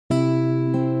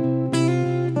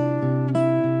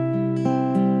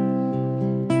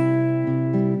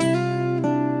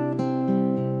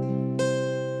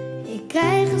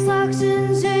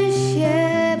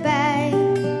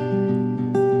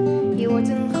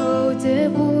grote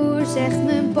broer, zegt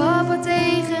mijn papa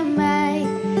tegen mij.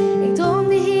 Ik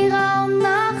droomde hier al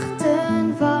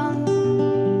nachten van.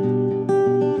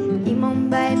 Iemand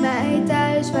bij mij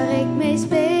thuis waar ik mee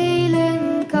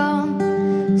spelen kan.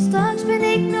 Straks ben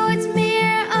ik nooit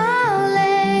meer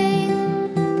alleen.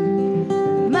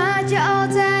 Maatje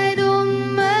altijd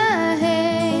om me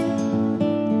heen.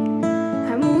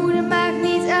 Haar moeder maakt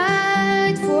niet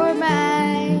uit voor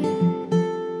mij.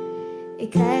 Ik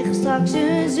krijg straks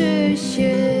een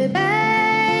zusje bij.